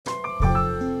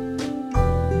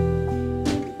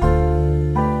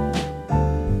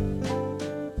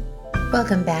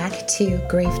Welcome back to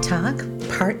Grief Talk,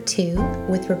 Part 2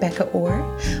 with Rebecca Orr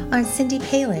on Cindy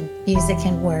Palin, Music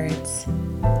and Words.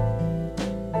 Then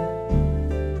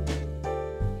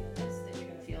you're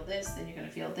going to feel this, then you're going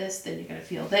to feel this, then you're going to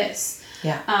feel this.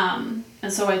 Yeah.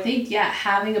 And so I think,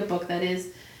 having a book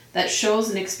that shows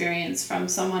an experience from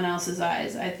someone else's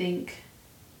eyes, I think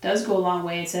does go a long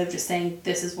way, instead of just saying,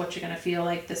 this is what you're going to feel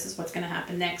like, this is what's going to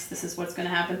happen next, this is what's going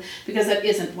to happen, because that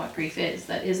isn't what grief is.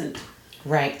 That isn't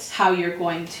right how you're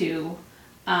going to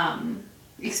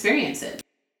experience it.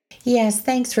 Yes,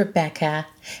 thanks, Rebecca.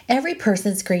 Every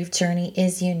person's grief journey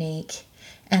is unique,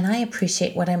 and I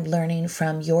appreciate what I'm learning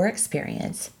from your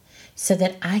experience so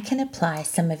that I can apply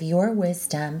some of your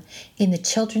wisdom in the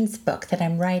children's book that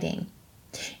I'm writing.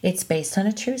 It's based on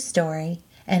a true story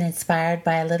and inspired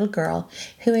by a little girl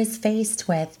who is faced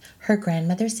with her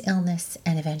grandmother's illness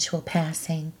and eventual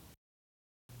passing.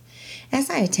 As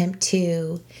I attempt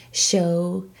to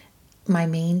show my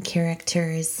main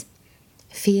characters'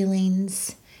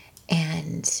 feelings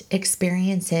and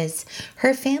experiences,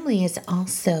 her family is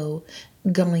also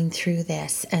going through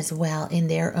this as well in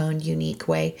their own unique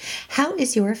way. How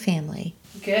is your family?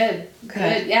 Good.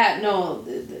 Yeah, no,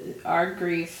 our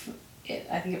grief,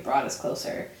 I think it brought us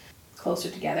closer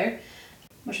together,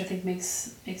 which I think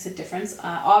makes a difference.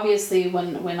 Obviously,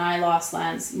 when I lost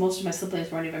Lance, most of my siblings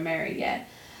weren't even married yet.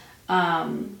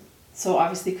 So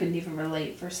obviously couldn't even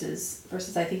relate versus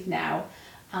I think now,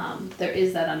 there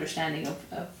is that understanding of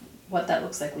what that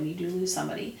looks like when you do lose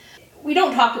somebody. We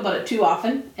don't talk about it too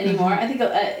often anymore. Mm-hmm.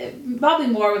 I think probably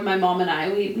more with my mom and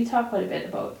I. We talk quite a bit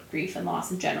about grief and loss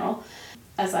in general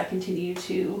as I continue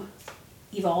to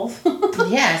evolve.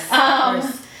 Yes, of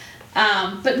course.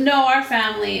 But no, our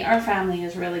family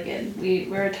is really good.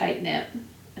 We're a tight knit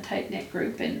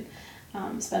group, and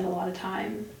spend a lot of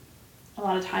time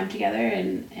together,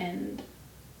 and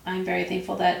I'm very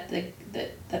thankful that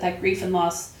that grief and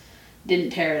loss didn't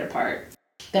tear it apart.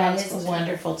 That is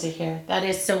wonderful to hear. That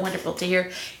is so wonderful to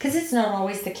hear, because it's not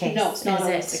always the case. No, it's not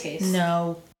always the case.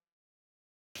 No.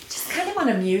 Just kind of on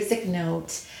a music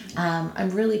note,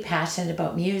 I'm really passionate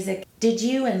about music. Did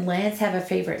you and Lance have a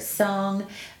favorite song,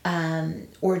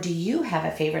 or do you have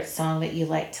a favorite song that you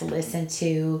like to listen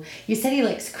to? You said he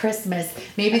likes Christmas.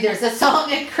 Maybe there's a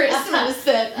song at Christmas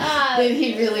that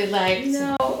he really liked.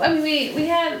 No, I mean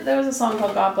there was a song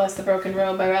called "God Bless the Broken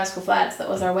Road" by Rascal Flatts that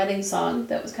was our wedding song.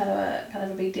 That was kind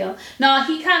of a big deal. No,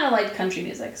 he kind of liked country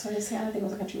music, so his kind of thing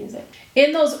was country music.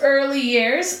 In those early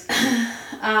years,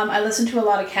 I listened to a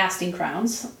lot of Casting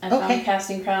Crowns. I found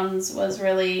Casting Crowns was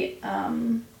really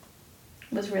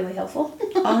helpful.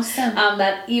 Awesome.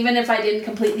 That even if I didn't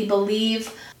completely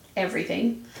believe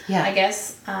everything, I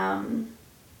guess, that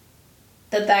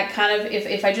kind of,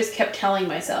 if I just kept telling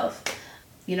myself,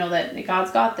 that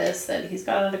God's got this, that he's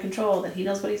got it under control, that he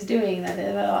knows what he's doing, and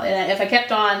if I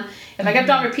kept on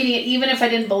repeating it, even if I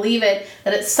didn't believe it,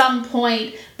 that at some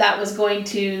point that was going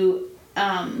to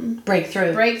break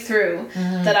through,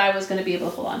 that I was going to be able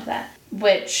to hold on to that,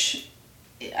 which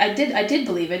I did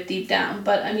believe it deep down,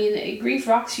 but I mean, grief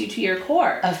rocks you to your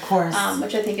core, of course,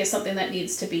 which I think is something that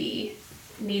needs to be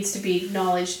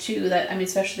acknowledged too. That, I mean,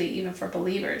 especially even for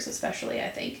believers, I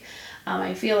think,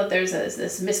 I feel that there's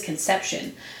this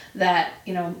misconception that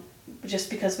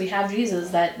just because we have Jesus,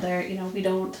 that we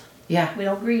don't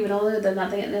grieve, that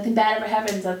nothing bad ever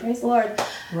happens. Praise the Lord,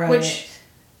 right. Which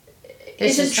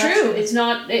isn't true. It's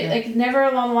not, like, never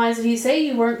along the lines did he say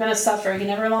you weren't going to suffer. He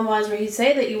never along the lines where he'd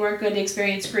say that you weren't going to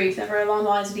experience grief. Never along the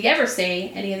lines did he ever say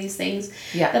any of these things.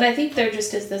 Yeah. That I think there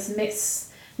just is this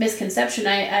misconception.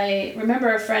 I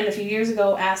remember a friend a few years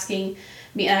ago asking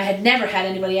me, and I had never had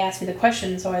anybody ask me the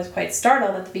question, so I was quite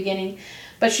startled at the beginning.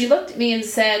 But she looked at me and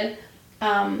said,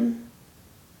 were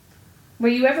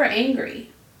you ever angry?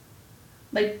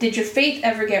 Like, did your faith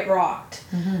ever get rocked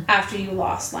after you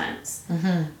lost Lance?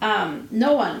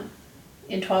 No one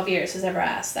in 12 years has ever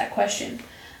asked that question.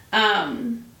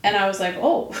 And I was like,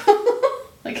 oh,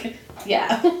 like,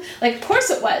 yeah. Like, of course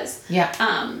it was. Yeah.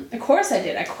 Of course I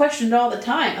did. I questioned all the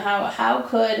time. How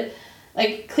could,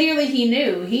 like, clearly he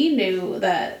knew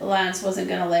that Lance wasn't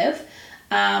going to live.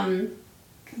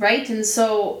 Right? And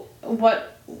so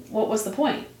what was the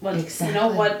point?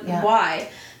 Exactly. Why?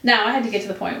 Now, I had to get to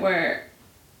the point where,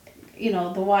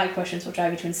 the why questions will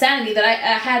drive you to insanity, that I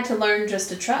had to learn just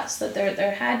to trust, that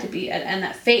there had to be, and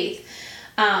that faith.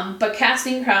 But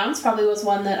Casting Crowns probably was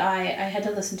one that I had to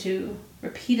listen to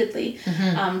repeatedly,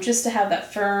 just to have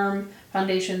that firm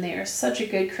foundation. They are such a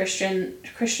good Christian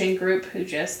group who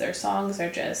just, their songs are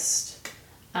just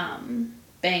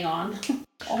bang on.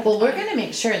 Well, we're going to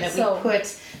make sure that we put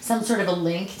some sort of a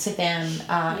link to them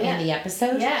in the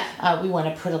episode. Yeah. We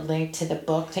want to put a link to the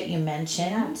book that you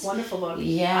mentioned. Yeah, wonderful book.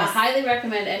 Yes. I highly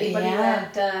recommend anybody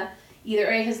that either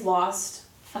A, has lost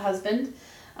a husband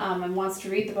and wants to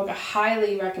read the book. I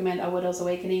highly recommend A Widow's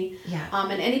Awakening. Yeah.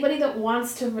 And anybody that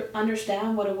wants to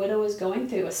understand what a widow is going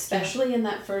through, especially in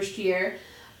that first year,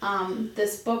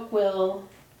 this book will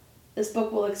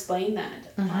explain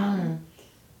that. Mm-hmm.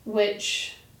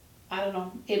 Which, I don't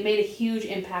know, it made a huge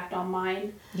impact on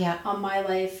mine. Yeah. On my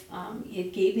life.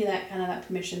 It gave me that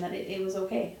permission that it was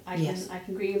okay. I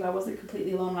can grieve. I wasn't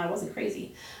completely alone. I wasn't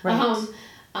crazy. Right.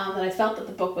 That I felt that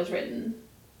the book was written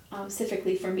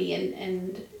specifically for me,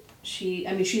 and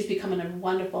she's becoming a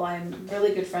wonderful. I'm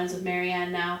really good friends with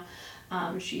Marianne now.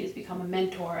 She has become a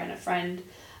mentor and a friend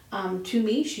to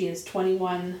me. She is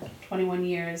 21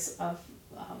 years of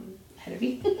ahead of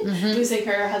me. Mm-hmm. Losing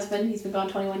her husband, he's been gone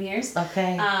 21 years.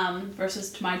 Okay.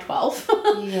 Versus to my 12.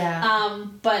 Yeah.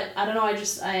 But I don't know.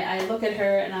 I look at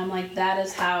her and I'm like, that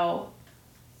is how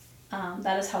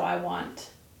I want.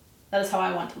 That is how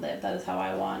I want to live. That is how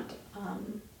I want.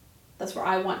 That's where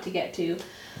I want to get to.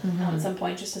 At some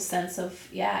point, just a sense of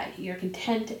you're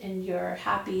content and you're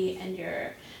happy and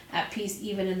you're at peace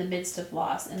even in the midst of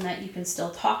loss, and that you can still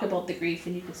talk about the grief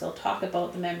and you can still talk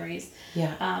about the memories.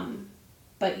 Yeah.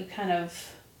 But you kind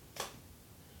of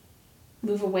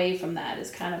move away from that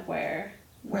is kind of where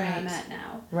I'm at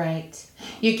now. Right.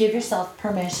 You give yourself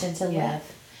permission to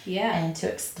live. Yeah. And to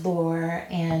explore.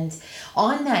 And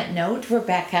on that note,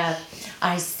 Rebecca,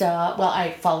 I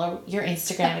follow your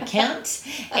Instagram account,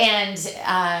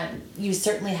 and you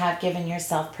certainly have given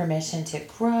yourself permission to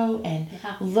grow and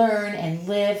learn and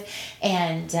live.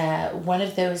 And one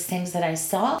of those things that I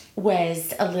saw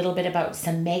was a little bit about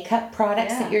some makeup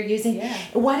products that you're using. Yeah.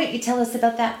 Why don't you tell us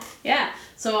about that? Yeah.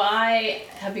 So I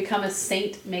have become a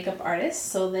Saint makeup artist.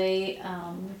 So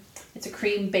it's a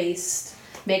cream-based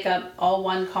makeup, all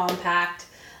one compact,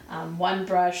 one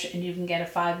brush, and you can get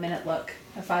a 5-minute look.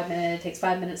 It takes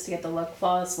 5 minutes to get the look,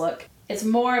 flawless look. It's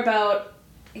more about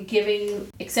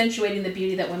accentuating the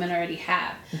beauty that women already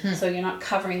have. Mm-hmm. So you're not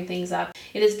covering things up.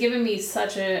 It has given me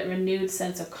such a renewed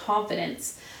sense of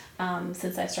confidence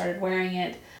since I started wearing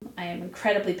it. I am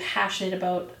incredibly passionate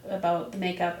about the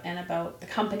makeup and about the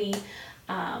company,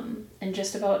 and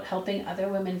just about helping other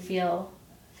women feel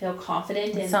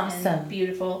confident and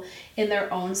beautiful in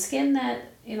their own skin that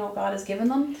God has given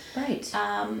them. Right.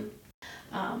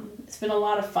 It's been a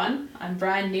lot of fun. I'm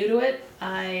brand new to it.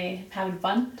 I'm having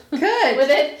fun. Good. with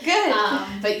it. Good.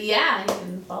 But you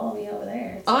can follow me over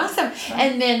there. It's awesome.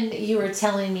 And then you were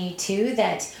telling me too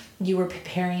that you were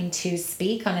preparing to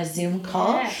speak on a Zoom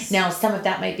call. Yes. Now, some of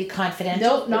that might be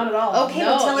confidential. Nope, not at all. Okay,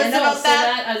 well, tell us about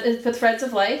that. It's the Threads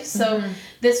of Life. So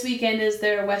this weekend is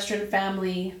their Western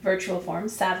Family virtual forum.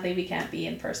 Sadly, we can't be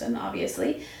in person,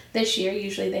 obviously. This year,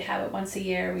 usually they have it once a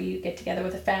year where you get together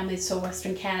with a family, so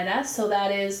Western Canada. So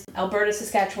that is Alberta,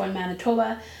 Saskatchewan,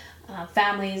 Manitoba.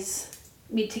 Families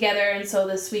meet together, and so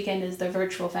this weekend is the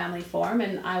virtual family forum,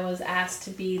 and I was asked to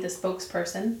be the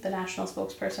spokesperson, the national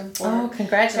spokesperson for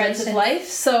congratulations. Threads of Life.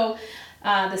 So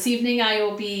this evening I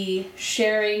will be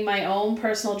sharing my own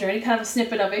personal journey, kind of a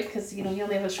snippet of it, because you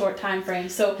only have a short time frame.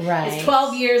 So it's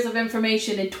 12 years of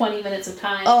information in 20 minutes of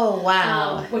time. Oh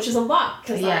wow! Which is a lot,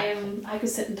 because I could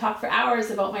sit and talk for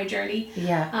hours about my journey.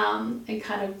 Yeah. And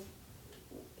kind of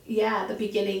the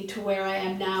beginning to where I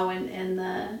am now, and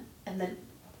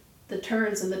the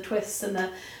turns and the twists and the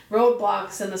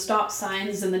roadblocks and the stop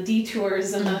signs and the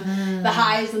detours and the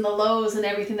highs and the lows and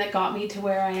everything that got me to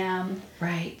where I am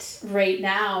right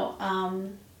now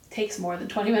takes more than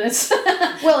 20 minutes.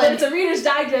 Well, but it's a Reader's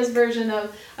Digest version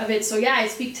of it. So I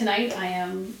speak tonight.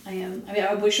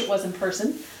 I wish it was in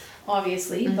person,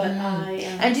 obviously, but I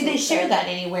am. And do they share that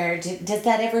anywhere? Does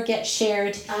that ever get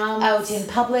shared out in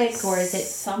public, or is it?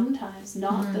 Sometimes,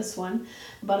 not this one,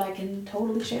 but I can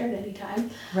totally share it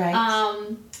anytime. Right.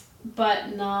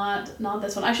 But not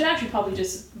this one. I should actually probably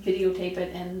just videotape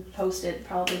it and post it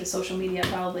probably to social media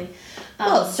probably.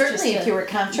 Well, certainly if you were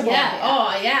comfortable. Yeah.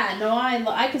 Oh, yeah. No,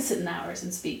 I could sit in hours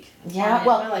and speak. Yeah.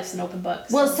 Well, my life's an open book.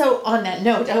 So. Well, so on that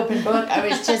note, open book. I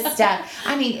was just.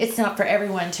 It's not for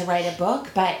everyone to write a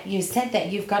book, but you said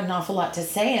that you've got an awful lot to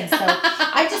say, and so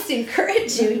I just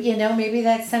encourage you. Maybe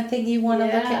that's something you want to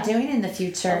look at doing in the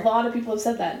future. A lot of people have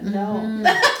said that. Mm-hmm.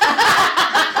 No.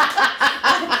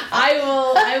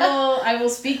 I will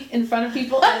speak in front of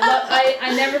people.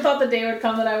 I never thought the day would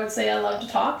come that I would say I love to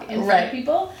talk in front of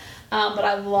people, but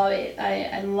I love it.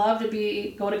 I love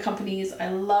to go to companies. I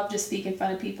love to speak in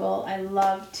front of people. I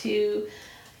love to,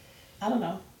 I don't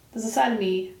know. There's a side of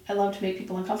me, I love to make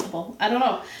people uncomfortable. I don't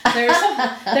know.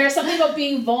 There's something about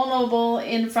being vulnerable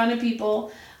in front of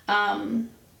people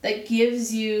that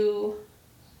gives you,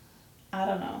 I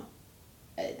don't know.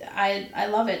 I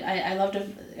love it. I love to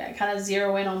kind of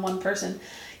zero in on one person.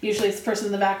 Usually it's the person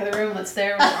in the back of the room that's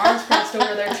there with their arms crossed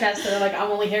over their chest. They're like, I'm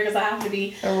only here because I have to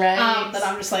be. Right. But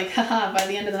I'm just like, haha, by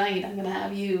the end of the night, I'm going to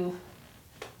have you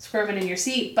squirming in your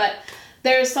seat. But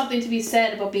there's something to be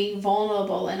said about being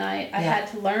vulnerable, and I had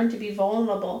to learn to be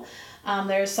vulnerable.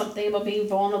 There's something about being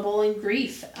vulnerable in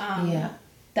grief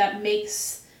that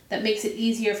makes it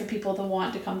easier for people to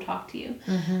want to come talk to you.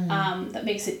 Mm-hmm. That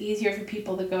makes it easier for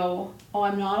people to go, oh,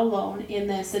 I'm not alone in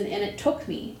this. And it took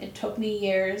me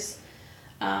years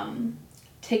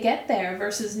to get there,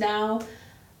 versus now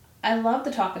I love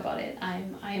to talk about it.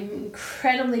 I'm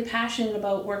incredibly passionate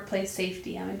about workplace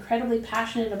safety. I'm incredibly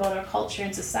passionate about our culture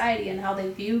and society and how they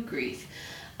view grief.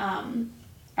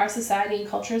 Our society and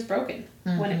culture is broken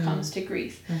when it comes to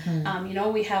grief.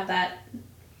 Mm-hmm. We have that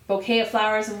bouquet of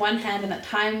flowers in one hand and that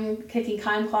ticking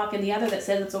time clock in the other that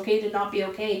says it's okay to not be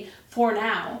okay for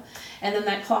now. And then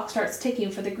that clock starts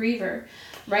ticking for the griever,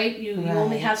 right? You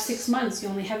only have 6 months. You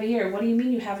only have a year. What do you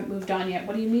mean you haven't moved on yet?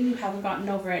 What do you mean you haven't gotten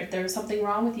over it? There's something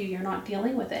wrong with you. You're not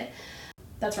dealing with it.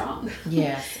 That's wrong.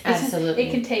 Yes, absolutely.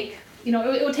 It can take,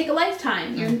 it would take a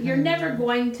lifetime. You're never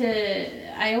going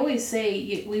to, I always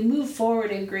say, we move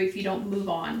forward in grief. You don't move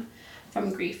on from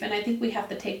grief. And I think we have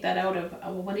to take that out of,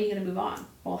 well, when are you going to move on?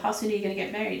 Well, how soon are you going to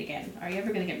get married again? Are you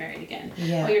ever going to get married again?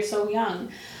 Yeah. Oh, you're so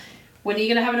young. When are you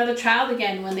going to have another child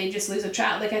again when they just lose a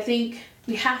child? Like, I think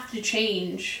we have to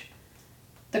change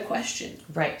the question.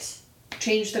 Right.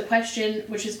 Change the question,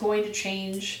 which is going to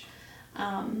change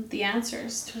the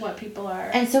answers to what people are.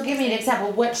 And so give me an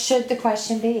example. What should the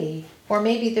question be? Or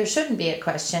maybe there shouldn't be a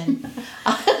question.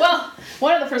 Well,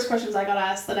 one of the first questions I got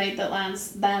asked the night that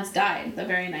Lance died, the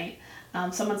very night,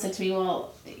 someone said to me,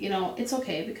 well, it's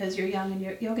okay because you're young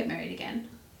and you'll get married again.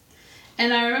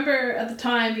 And I remember at the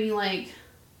time being like,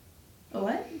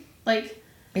 what? Like,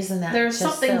 isn't that there's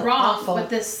something so wrong awful? with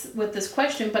this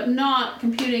question, but not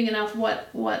computing enough what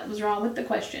was wrong with the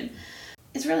question.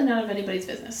 It's really none of anybody's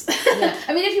business. Yeah.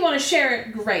 I mean, if you want to share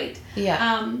it, great.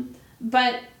 Yeah.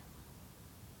 But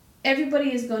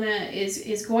everybody is going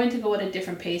to go at a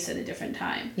different pace at a different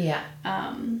time. Yeah.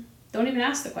 Don't even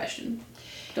ask the question.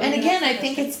 And again, I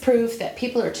think it's proof that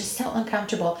people are just so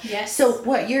uncomfortable. Yes. So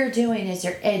what you're doing is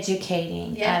you're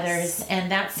educating Yes. others,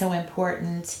 and that's so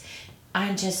important.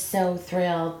 I'm just so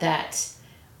thrilled that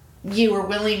you were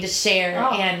willing to share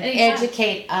and anytime.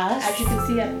 Educate us. As you can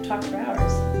see, I've talked for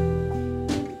hours.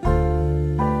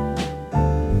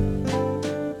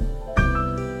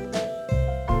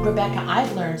 Rebecca,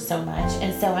 I've learned so much,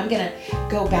 and so I'm going to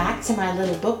go back to my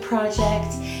little book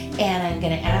project, and I'm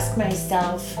going to ask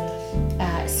myself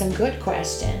some good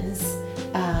questions.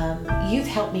 You've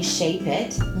helped me shape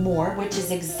it more, which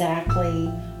is exactly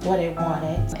what I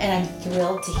wanted, and I'm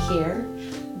thrilled to hear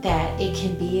that it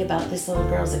can be about this little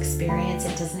girl's experience.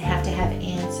 It doesn't have to have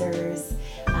answers.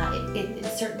 It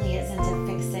certainly isn't a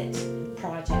fix-it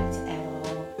project at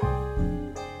all.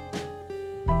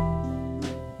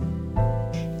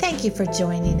 Thank you for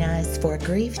joining us for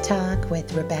Grief Talk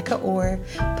with Rebecca Orr,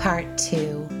 Part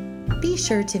 2. Be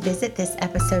sure to visit this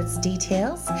episode's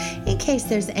details in case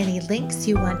there's any links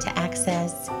you want to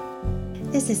access.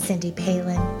 This is Cindy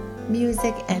Palin,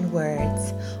 Music and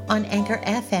Words on Anchor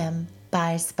FM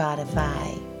by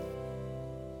Spotify.